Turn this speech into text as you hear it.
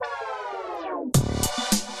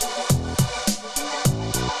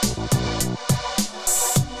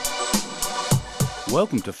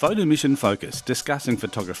Welcome to Photo Mission Focus, Discussing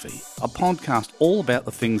Photography, a podcast all about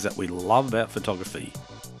the things that we love about photography.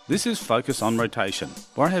 This is Focus on Rotation,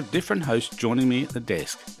 where I have different hosts joining me at the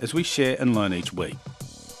desk as we share and learn each week.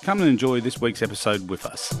 Come and enjoy this week's episode with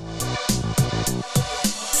us.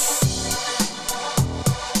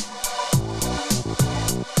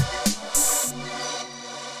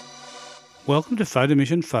 Welcome to Photo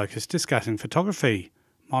Mission Focus, Discussing Photography.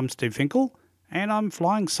 I'm Steve Finkel, and I'm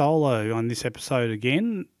flying solo on this episode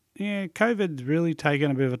again. Yeah, COVID's really taken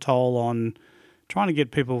a bit of a toll on trying to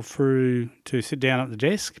get people through to sit down at the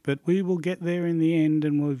desk, but we will get there in the end,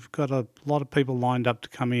 and we've got a lot of people lined up to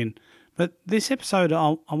come in. But this episode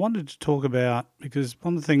I wanted to talk about, because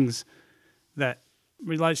one of the things that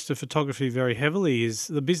relates to photography very heavily is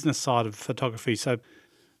the business side of photography. So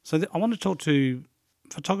I want to talk to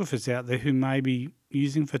photographers out there who may be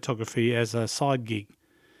using photography as a side gig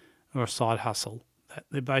or a side hustle. That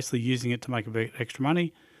they're basically using it to make a bit extra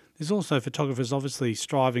money. There's also photographers obviously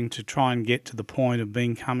striving to try and get to the point of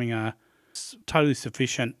becoming a totally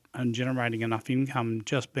sufficient and generating enough income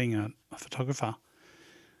just being a photographer.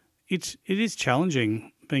 It is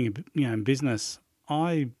challenging being in business.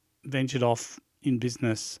 I ventured off in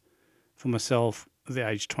business for myself at the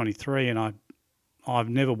age 23, and I've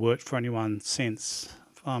never worked for anyone since.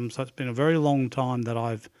 So it's been a very long time that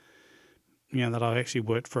I've actually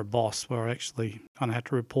worked for a boss, where I actually kind of had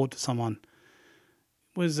to report to someone.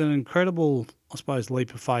 It was an incredible, I suppose,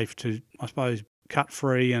 leap of faith to, cut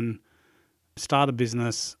free and start a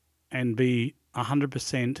business and be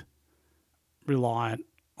 100% reliant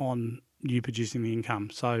on you producing the income.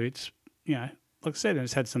 So it's, like I said,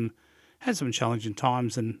 it's had some challenging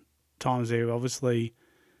times, and times there obviously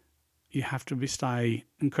you have to stay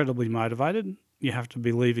incredibly motivated. You have to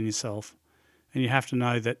believe in yourself, and you have to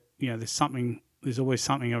know that there's always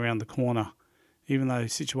something around the corner. Even though the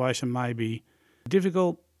situation may be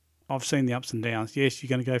difficult, I've seen the ups and downs. Yes, you're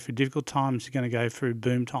going to go through difficult times, you're going to go through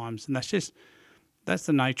boom times, and that's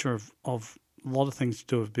the nature of a lot of things to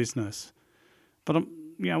do with business. But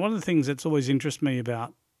one of the things that's always interested me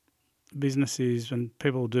about business is when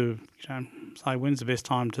people do say, when's the best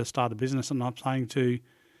time to start a business? And I'm saying to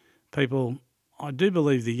people, I do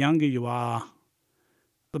believe the younger you are,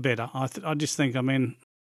 the better. I just think,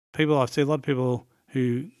 I see a lot of people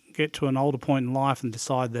who get to an older point in life and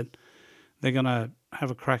decide that they're going to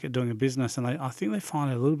have a crack at doing a business, and I think they find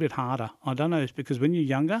it a little bit harder. I don't know, it's because when you're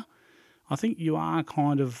younger, I think you are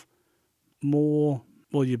kind of more,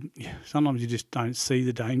 sometimes you just don't see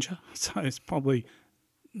the danger, so it's probably,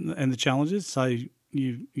 and the challenges, so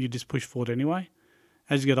you just push forward anyway.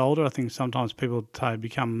 As you get older, I think sometimes people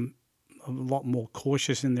become a lot more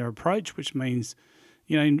cautious in their approach, which means,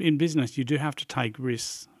 in business you do have to take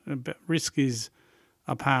risks. But risk is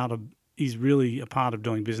really a part of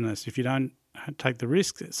doing business. If you don't take the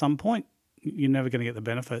risk at some point, you're never going to get the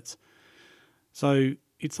benefits. So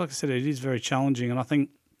it's, like I said, it is very challenging, and I think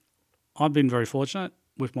I've been very fortunate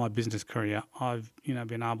with my business career. I've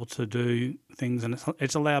been able to do things, and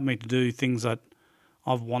it's allowed me to do things that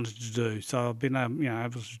I've wanted to do. So I've been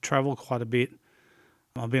able to travel quite a bit.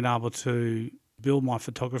 I've been able to build my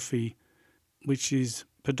photography, which is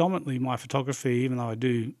predominantly my photography, even though I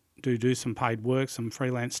do some paid work, some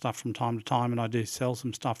freelance stuff from time to time, and I do sell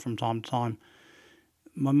some stuff from time to time.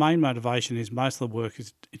 My main motivation is most of the work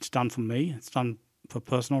it's done for me. It's done for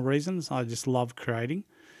personal reasons. I just love creating,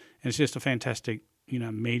 and it's just a fantastic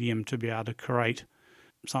medium to be able to create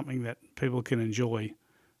something that people can enjoy,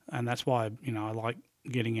 and that's why I like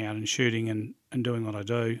getting out and shooting and doing what I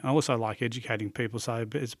do. I also like educating people, so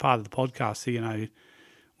it's part of the podcast. So,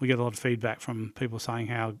 we get a lot of feedback from people saying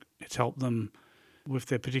how it's helped them with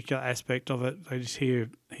their particular aspect of it. They just hear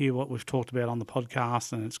what we've talked about on the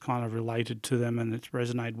podcast, and it's kind of related to them, and it's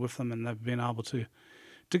resonated with them, and they've been able to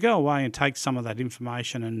go away and take some of that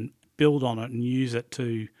information and build on it and use it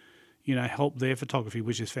to help their photography,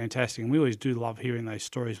 which is fantastic. And we always do love hearing those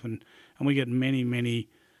stories, and we get many, many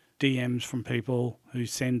DMs from people who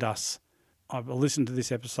send us, I've listened to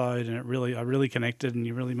this episode and I really connected, and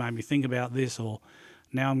you really made me think about this, or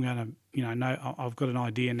now I'm going to, know I've got an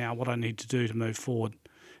idea now what I need to do to move forward.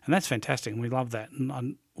 And that's fantastic, and we love that. And I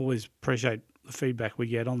always appreciate the feedback we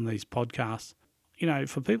get on these podcasts.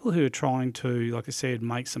 For people who are trying to, like I said,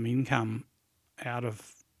 make some income out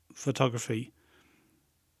of photography,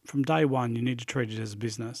 from day one you need to treat it as a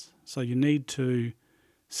business. So you need to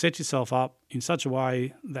set yourself up in such a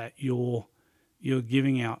way that you're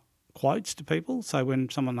giving out quotes to people. So when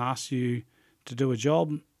someone asks you to do a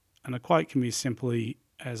job, and a quote can be simply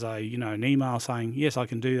as an email saying, yes, I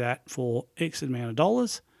can do that for X amount of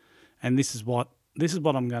dollars, and this is what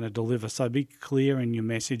I'm going to deliver. So be clear in your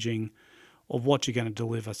messaging of what you're going to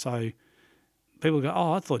deliver. So people go,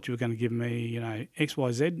 oh, I thought you were going to give me,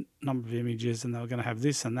 XYZ number of images and they were going to have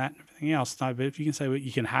this and that and everything else. No, but if you can say, well,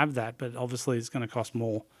 you can have that, but obviously it's going to cost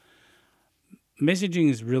more. Messaging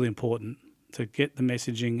is really important to get the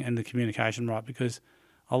messaging and the communication right, because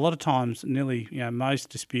a lot of times, nearly, most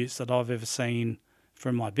disputes that I've ever seen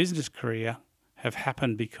from my business career have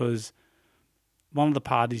happened because one of the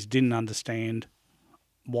parties didn't understand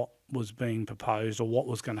what was being proposed or what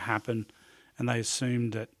was going to happen, and they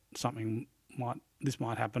assumed that this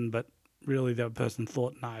might happen, but really the other person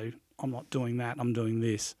thought, no, I'm not doing that, I'm doing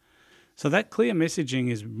this. So that clear messaging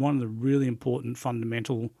is one of the really important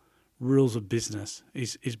fundamental rules of business,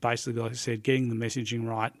 is basically, like I said, getting the messaging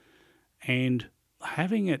right and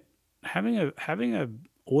having a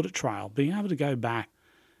audit trail, being able to go back.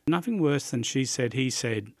 Nothing worse than she said, he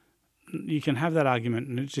said. You can have that argument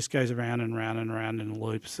and it just goes around and around and around in a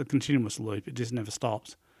loop. It's a continuous loop. It just never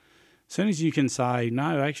stops. As soon as you can say,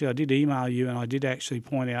 no, actually I did email you and I did actually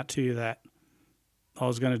point out to you that I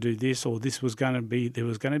was going to do this, or there was going to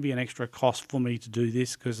be an extra cost for me to do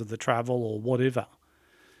this because of the travel or whatever.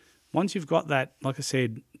 Once you've got that, like I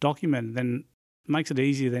said, documented, then it makes it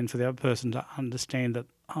easier then for the other person to understand that,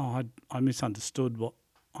 oh, I misunderstood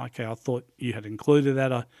I thought you had included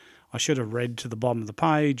that. I should have read to the bottom of the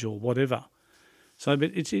page or whatever. So,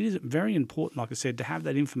 but it is very important, like I said, to have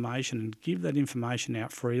that information and give that information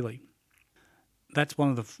out freely. That's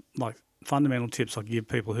one of the fundamental tips I give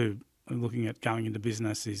people who are looking at going into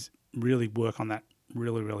business, is really work on that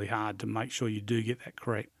really, really hard to make sure you do get that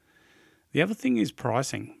correct. The other thing is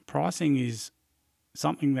pricing. Pricing is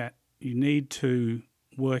something that you need to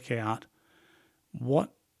work out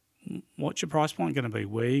what's your price point going to be,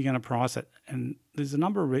 where you're going to price it, and there's a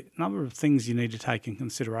number of things you need to take in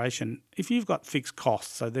consideration. If you've got fixed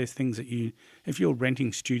costs, so there's things that if you're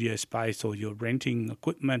renting studio space or you're renting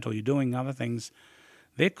equipment or you're doing other things,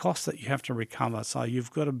 they're costs that you have to recover. So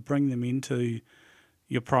you've got to bring them into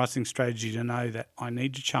your pricing strategy to know that I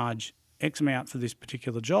need to charge X amount for this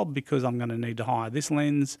particular job because I'm going to need to hire this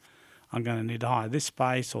lens, I'm going to need to hire this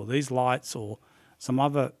space or these lights or some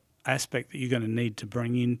other aspect that you're going to need to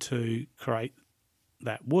bring in to create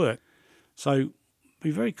that work. So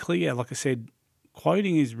be very clear. Like I said,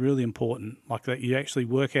 quoting is really important. Like that, you actually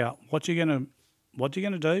work out what you're going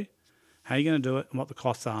to do, how you're going to do it, and what the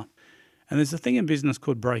costs are. And there's a thing in business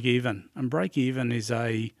called break even, and break even is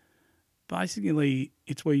basically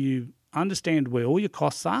it's where you understand where all your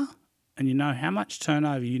costs are, and you know how much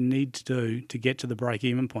turnover you need to do to get to the break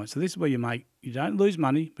even point. So this is where you don't lose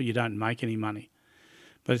money, but you don't make any money.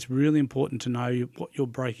 But it's really important to know what your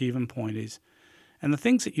break-even point is. And the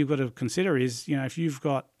things that you've got to consider is, if you've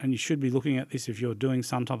got, and you should be looking at this if you're doing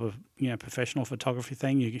some type of, professional photography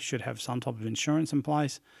thing, you should have some type of insurance in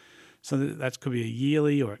place. So that could be a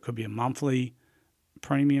yearly or it could be a monthly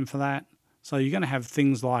premium for that. So you're going to have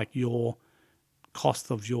things like your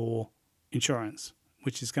cost of your insurance,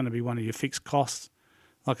 which is going to be one of your fixed costs.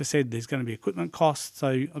 Like I said, there's going to be equipment costs. So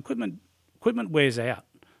equipment wears out.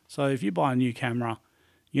 So if you buy a new camera,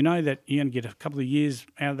 you know that you're going to get a couple of years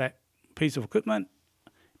out of that piece of equipment,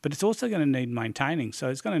 but it's also going to need maintaining. So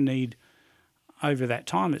it's going to need, over that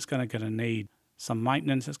time, it's going to need some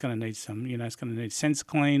maintenance. It's going to need some, it's going to need sensor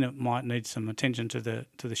clean. It might need some attention to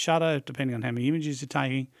the shutter, depending on how many images you're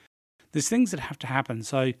taking. There's things that have to happen.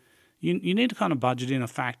 So you need to kind of budget in a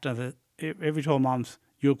factor that every 12 months,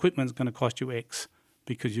 your equipment's going to cost you X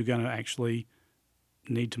because you're going to actually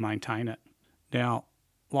need to maintain it. Now,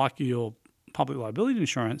 like your public liability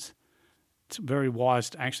insurance, it's very wise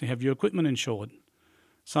to actually have your equipment insured.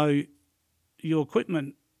 So your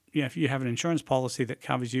equipment, if you have an insurance policy that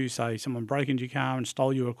covers you, say someone broke into your car and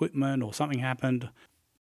stole your equipment or something happened,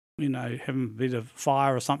 having a bit of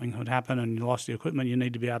fire or something would happen and you lost your equipment, you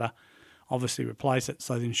need to be able to obviously replace it.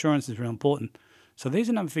 So the insurance is really important. So these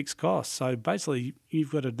are number fixed costs. So basically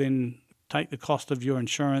you've got to then take the cost of your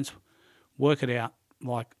insurance, work it out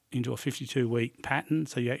like into a 52-week pattern,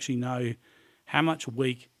 so you actually know how much a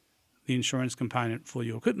week the insurance component for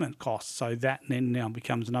your equipment costs. So that then now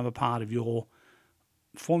becomes another part of your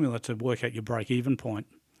formula to work out your break-even point.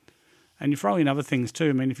 And you throw in other things too.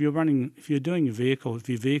 I mean, if you're doing your vehicle, if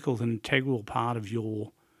your vehicle's an integral part of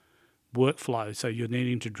your workflow, so you're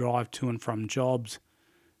needing to drive to and from jobs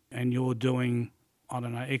and you're doing,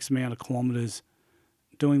 X amount of kilometres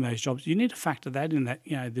doing those jobs, you need to factor that in, that,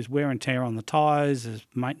 there's wear and tear on the tyres, there's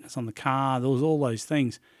maintenance on the car, there's all those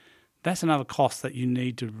things. That's another cost that you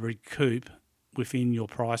need to recoup within your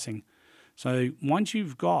pricing. So once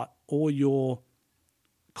you've got all your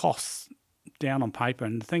costs down on paper,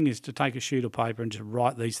 and the thing is to take a sheet of paper and just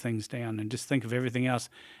write these things down and just think of everything else.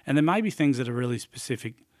 And there may be things that are really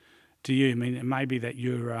specific to you. I mean, it may be that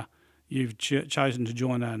you've chosen to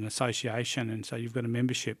join an association, and so you've got a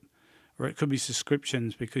membership, or it could be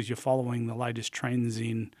subscriptions because you're following the latest trends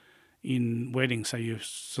in weddings. So you're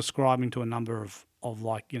subscribing to a number of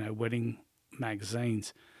wedding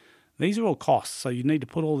magazines. These are all costs, so you need to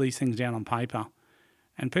put all these things down on paper.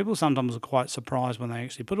 And people sometimes are quite surprised when they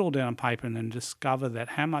actually put it all down on paper and then discover that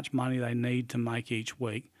how much money they need to make each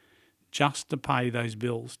week just to pay those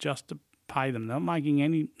bills, just to pay them. They're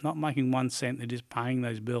not making 1 cent, they're just paying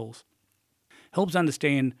those bills. Helps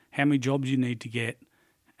understand how many jobs you need to get,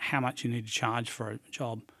 how much you need to charge for a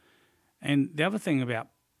job. And the other thing about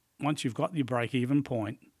once you've got your break-even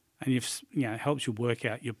point and helps you work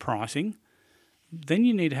out your pricing, then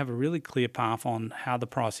you need to have a really clear path on how the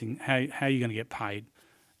pricing, how you're going to get paid.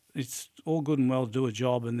 It's all good and well to do a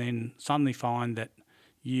job and then suddenly find that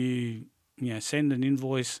you send an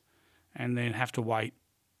invoice and then have to wait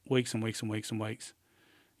weeks and weeks and weeks and weeks.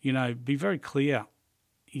 Be very clear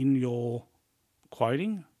in your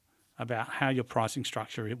quoting about how your pricing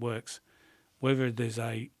structure it works, whether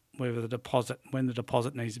the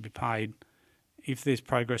deposit needs to be paid, if there's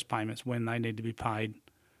progress payments when they need to be paid,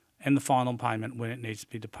 and the final payment when it needs to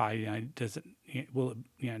be paid. Will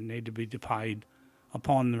it need to be paid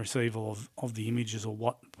upon the receival of the images, or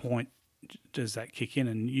what point does that kick in?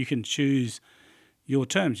 And you can choose your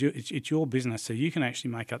terms. It's your business, so you can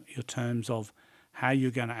actually make up your terms of how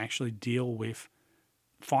you're going to actually deal with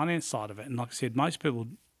finance side of it. And like I said, most people,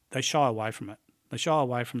 they shy away from it. They shy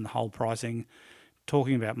away from the whole pricing,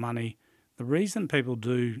 talking about money. The reason people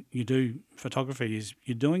do photography is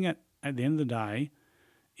you're doing it at the end of the day.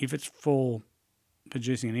 If it's for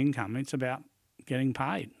producing an income, it's about getting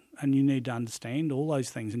paid. And you need to understand all those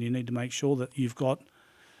things, and you need to make sure that you've got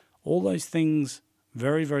all those things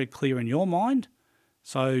very, very clear in your mind,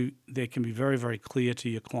 so they can be very, very clear to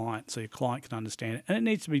your client, so your client can understand it. And it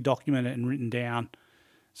needs to be documented and written down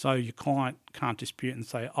so your client can't dispute and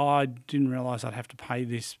say, I didn't realise I'd have to pay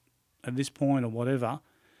this at this point or whatever.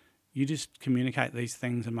 You just communicate these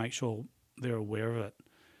things and make sure they're aware of it.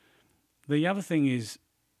 The other thing is,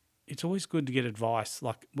 it's always good to get advice.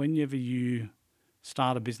 Like whenever you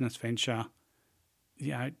start a business venture,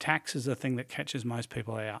 tax is the thing that catches most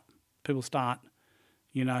people out. People start,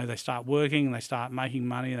 they start working, they start making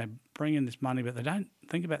money, they bring in this money, but they don't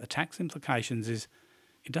think about the tax implications. It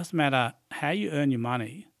doesn't matter how you earn your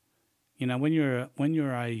money. When you're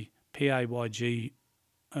a PAYG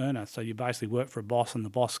earner, so you basically work for a boss and the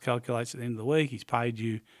boss calculates at the end of the week, he's paid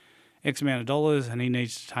you X amount of dollars and he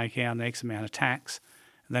needs to take out an X amount of tax.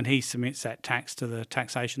 And then he submits that tax to the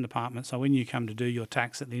taxation department. So when you come to do your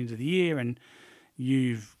tax at the end of the year and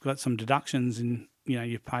you've got some deductions and,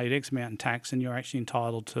 you've paid X amount in tax and you're actually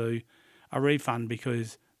entitled to a refund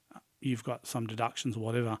because you've got some deductions or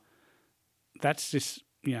whatever, that's just,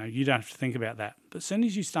 you don't have to think about that. But as soon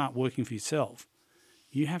as you start working for yourself,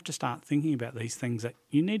 you have to start thinking about these things that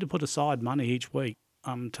you need to put aside money each week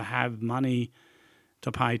to have money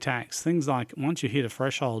to pay tax. Things like once you hit a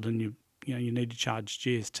threshold and you need to charge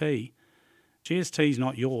GST. GST is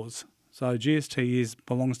not yours. So GST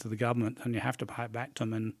belongs to the government and you have to pay it back to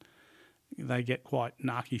them, and they get quite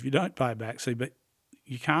narky if you don't pay it back. But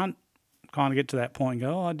you can't kind of get to that point and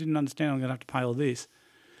go, I didn't understand, I'm going to have to pay all this.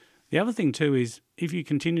 The other thing too is if you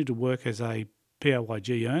continue to work as a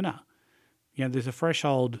PAYG earner, there's a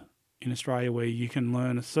threshold in Australia where you can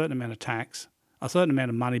earn a certain amount of tax, a certain amount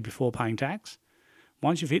of money before paying tax.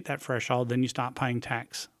 Once you've hit that threshold, then you start paying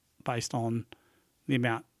tax based on the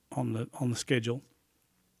amount on the schedule.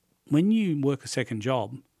 When you work a second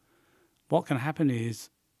job, what can happen is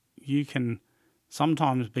you can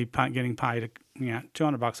sometimes be getting paid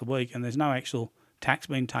 $200 a week and there's no actual tax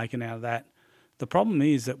being taken out of that. The problem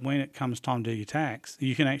is that when it comes time to do your tax,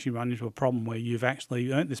 you can actually run into a problem where you've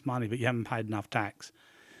actually earned this money but you haven't paid enough tax,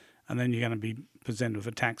 and then you're going to be presented with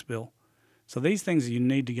a tax bill. So these things you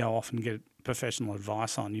need to go off and get professional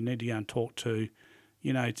advice on. You need to go and talk to,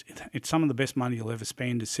 it's some of the best money you'll ever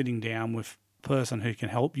spend is sitting down with a person who can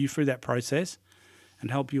help you through that process and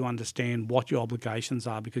help you understand what your obligations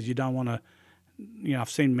are, because you don't want to, I've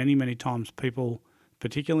seen many, many times people,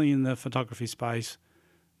 particularly in the photography space,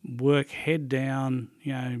 work head down,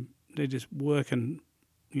 they're just working,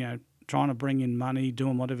 trying to bring in money,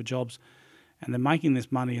 doing whatever jobs, and they're making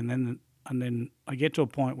this money, and then I get to a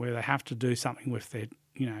point where they have to do something with their,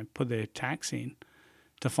 put their tax in,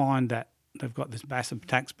 to find that they've got this massive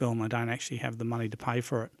tax bill and they don't actually have the money to pay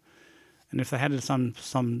for it. And if they had done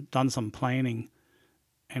some planning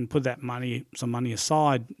and put some money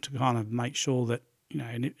aside to kind of make sure that,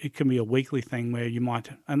 and it can be a weekly thing where you might,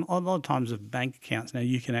 and a lot of times with bank accounts now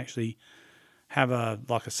you can actually have a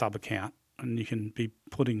sub account, and you can be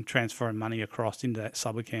transferring money across into that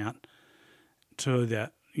sub account to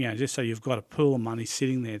the, just so you've got a pool of money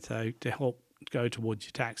sitting there to help go towards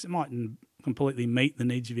your tax. It mightn't completely meet the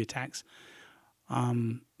needs of your tax,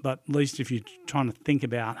 but at least if you're trying to think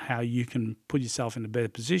about how you can put yourself in a better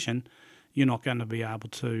position, you're not going to be able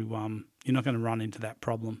to, you're not going to run into that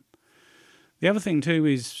problem. The other thing too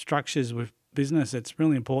is structures with business. It's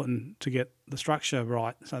really important to get the structure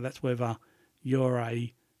right. So that's whether you're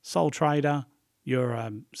a sole trader,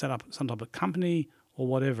 you're set up some type of company or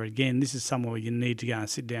whatever. Again, this is somewhere you need to go and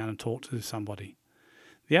sit down and talk to somebody.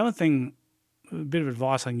 The other thing, a bit of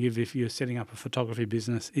advice I can give if you're setting up a photography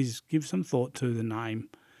business, is give some thought to the name.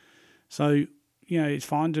 So, it's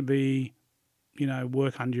fine to be,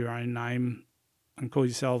 work under your own name and call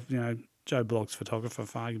yourself, Joe Bloggs Photographer,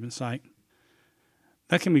 for argument's sake.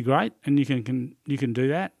 That can be great, and you can do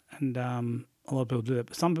that, and a lot of people do that.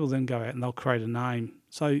 But some people then go out and they'll create a name.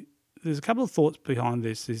 So there's a couple of thoughts behind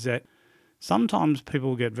this, is that sometimes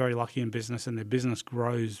people get very lucky in business and their business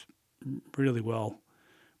grows really well,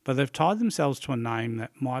 but they've tied themselves to a name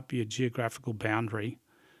that might be a geographical boundary.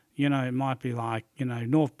 It might be like,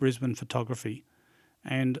 North Brisbane Photography.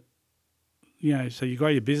 And, so you grow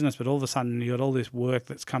your business, but all of a sudden you got all this work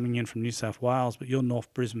that's coming in from New South Wales, but you're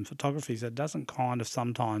North Brisbane Photography. So it doesn't kind of,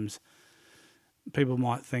 sometimes people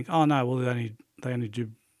might think, oh no, well they only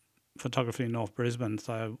do photography in North Brisbane,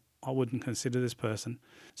 so I wouldn't consider this person.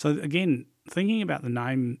 So again, thinking about the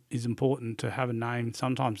name is important. To have a name,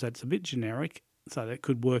 sometimes that's a bit generic, so that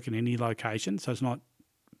could work in any location. So it's not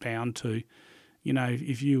bound to,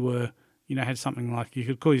 if you were, had something like, you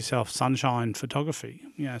could call yourself Sunshine Photography,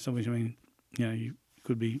 so which means, you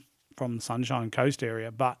could be from the Sunshine Coast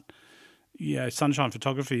area, but, Sunshine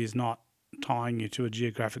Photography is not tying you to a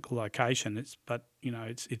geographical location. It's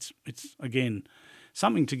again,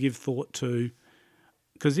 something to give thought to,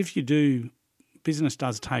 because if business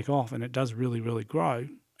does take off and it does really, really grow,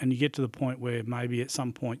 and you get to the point where maybe at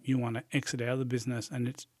some point you want to exit out of the business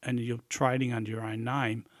and you're trading under your own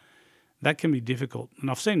name, that can be difficult.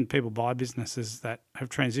 And I've seen people buy businesses that have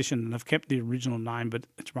transitioned and have kept the original name, but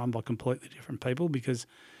it's run by completely different people because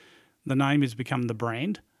the name has become the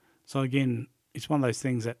brand. So again, it's one of those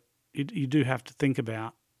things that you do have to think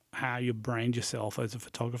about how you brand yourself as a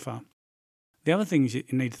photographer. The other things you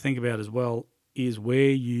need to think about as well is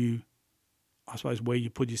where you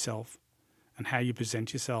put yourself and how you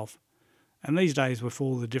present yourself. And these days, with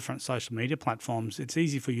all the different social media platforms, it's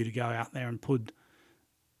easy for you to go out there and put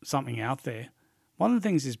something out there. One of the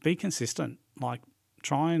things is be consistent. Like,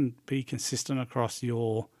 try and be consistent across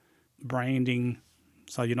your branding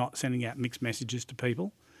so you're not sending out mixed messages to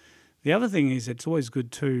people. The other thing is, it's always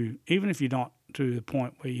good to, even if you're not to the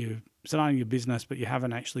point where you're starting your business but you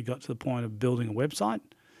haven't actually got to the point of building a website,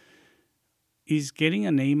 is getting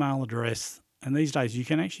an email address. And these days you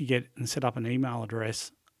can actually get and set up an email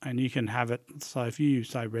address, and you can have it. So if you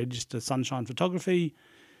say register Sunshine Photography,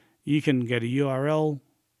 you can get a URL,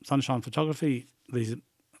 Sunshine Photography. These are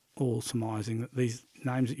all surmising that these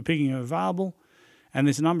names that you're picking are available. And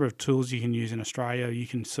there's a number of tools you can use in Australia. You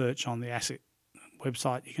can search on the ASIC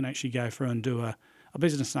website. You can actually go through and do a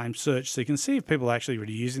business name search, so you can see if people are actually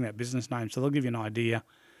really using that business name. So they'll give you an idea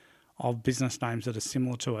of business names that are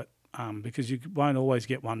similar to it, because you won't always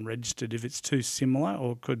get one registered if it's too similar,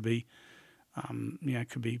 or it could be,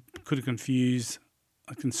 could confuse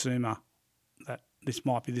a consumer that this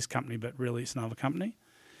might be this company, but really it's another company.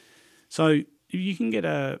 So you can get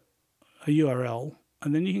a URL,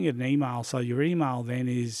 and then you can get an email. So your email then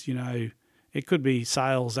is, it could be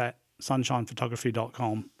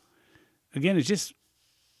sales@sunshinephotography.com. Again, it's just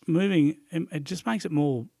moving, it just makes it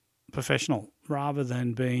more professional rather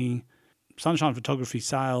than being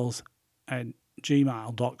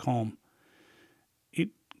sunshinephotography@gmail.com. It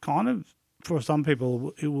kind of, for some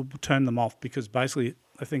people, it will turn them off, because basically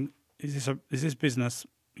they think, is this business,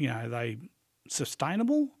 they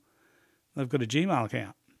sustainable? They've got a Gmail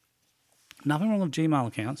account. Nothing wrong with Gmail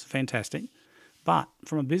accounts, fantastic. But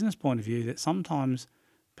from a business point of view, that sometimes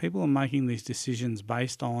people are making these decisions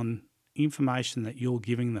based on information that you're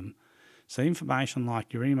giving them. So information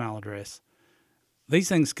like your email address, these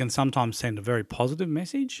things can sometimes send a very positive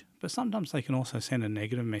message, but sometimes they can also send a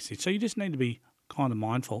negative message. So you just need to be kind of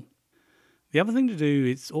mindful. The other thing to do,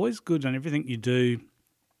 it's always good on everything you do,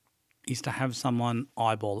 is to have someone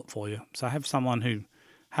eyeball it for you. So have someone who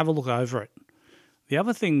have a look over it. The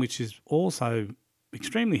other thing which is also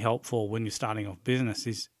extremely helpful when you're starting off business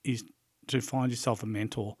is to find yourself a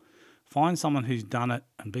mentor. Find someone who's done it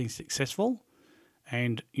and been successful,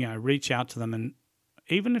 and reach out to them. And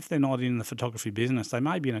even if they're not in the photography business, they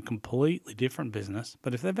may be in a completely different business,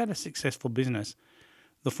 but if they've had a successful business,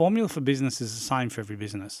 The formula for business is the same for every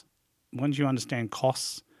business. Once you understand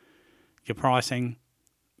costs, your pricing,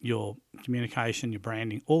 your communication, your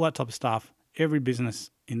branding, all that type of stuff, every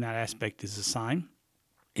business in that aspect is the same.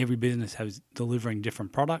 Every business has delivering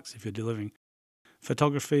different products. If you're delivering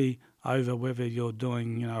photography over whether you're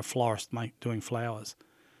doing, a florist doing flowers,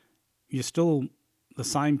 you're still, the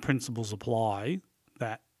same principles apply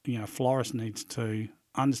that, florist needs to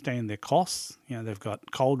understand their costs. They've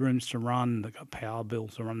got cold rooms to run, they've got power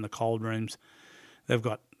bills to run the cold rooms. They've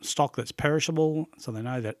got stock that's perishable, so they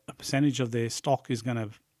know that a percentage of their stock is going to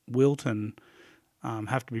wilt and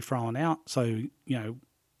have to be thrown out. So,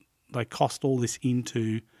 they cost all this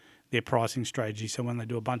into their pricing strategy. So when they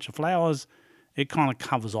do a bunch of flowers, it kind of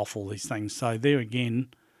covers off all these things. So there again,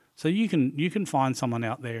 so you can find someone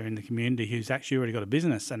out there in the community who's actually already got a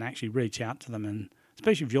business and actually reach out to them, and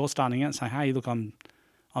especially if you're starting out and say, hey, look, I'm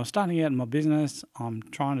starting out in my business. I'm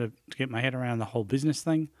trying to get my head around the whole business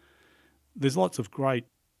thing. There's lots of great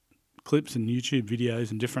clips and YouTube videos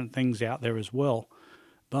and different things out there as well.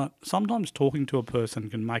 But sometimes talking to a person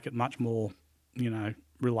can make it much more,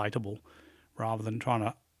 relatable, rather than trying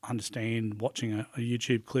to understand watching a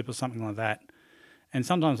YouTube clip or something like that. And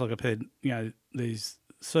sometimes, like I said, there's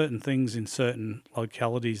certain things in certain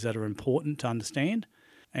localities that are important to understand.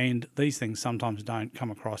 And these things sometimes don't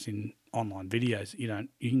come across in online videos.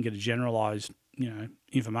 You can get a generalised,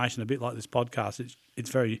 information, a bit like this podcast. It's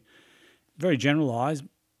very, very generalised,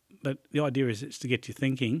 but the idea is it's to get you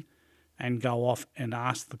thinking and go off and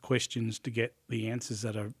ask the questions to get the answers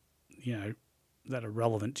that are, that are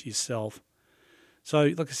relevant to yourself.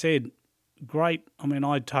 So, like I said, great. I mean,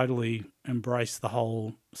 I totally embrace the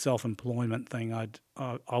whole self-employment thing.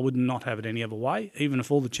 I would not have it any other way, even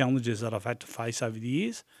if all the challenges that I've had to face over the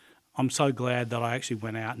years. I'm so glad that I actually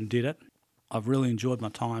went out and did it. I've really enjoyed my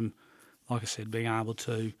time, like I said, being able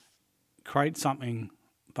to create something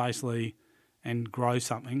basically and grow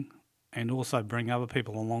something, and also bring other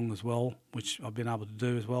people along as well, which I've been able to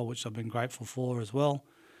do as well, which I've been grateful for as well.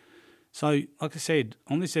 So, like I said,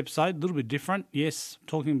 on this episode, a little bit different. Yes,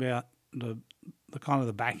 talking about the kind of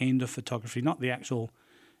the back end of photography, not the actual,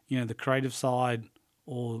 the creative side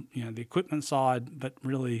or, the equipment side, but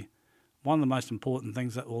really one of the most important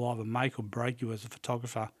things that will either make or break you as a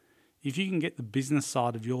photographer. If you can get the business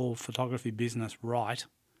side of your photography business right,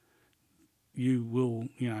 you will,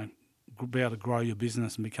 be able to grow your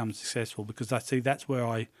business and become successful. Because I see that's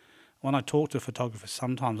where when I talk to photographers,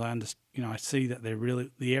 sometimes I see that they're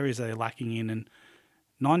really, the areas they're lacking in, and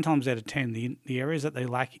 9 times out of 10, the areas that they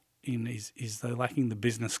lack in is they're lacking the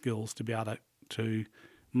business skills to be able to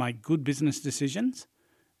make good business decisions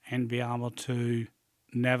and be able to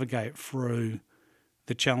navigate through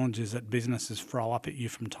the challenges that businesses throw up at you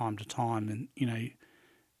from time to time. And,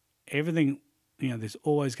 everything, there's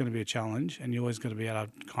always going to be a challenge, and you're always going to be able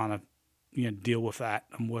to kind of, deal with that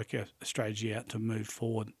and work a strategy out to move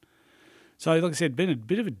forward. So, like I said, been a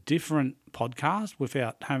bit of a different podcast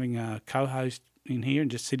without having a co-host in here and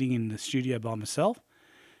just sitting in the studio by myself.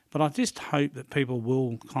 But I just hope that people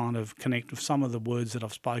will kind of connect with some of the words that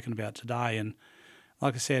I've spoken about today. And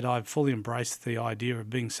like I said, I've fully embraced the idea of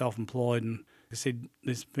being self-employed. And like I said,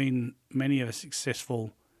 there's been many of a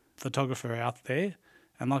successful photographer out there.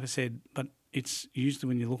 And like I said, but it's usually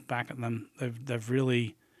when you look back at them, they've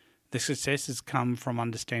really, the success has come from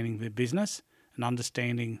understanding their business and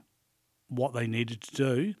understanding what they needed to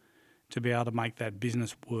do to be able to make that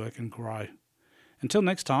business work and grow. Until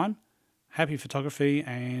next time, happy photography,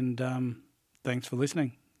 and thanks for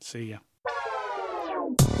listening. See ya.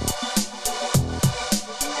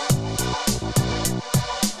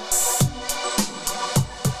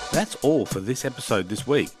 That's all for this episode this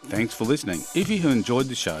week. Thanks for listening. If you have enjoyed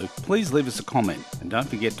the show, please leave us a comment, and don't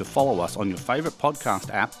forget to follow us on your favourite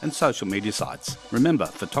podcast app and social media sites. Remember,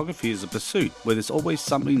 photography is a pursuit where there's always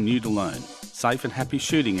something new to learn. Safe and happy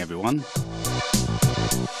shooting, everyone.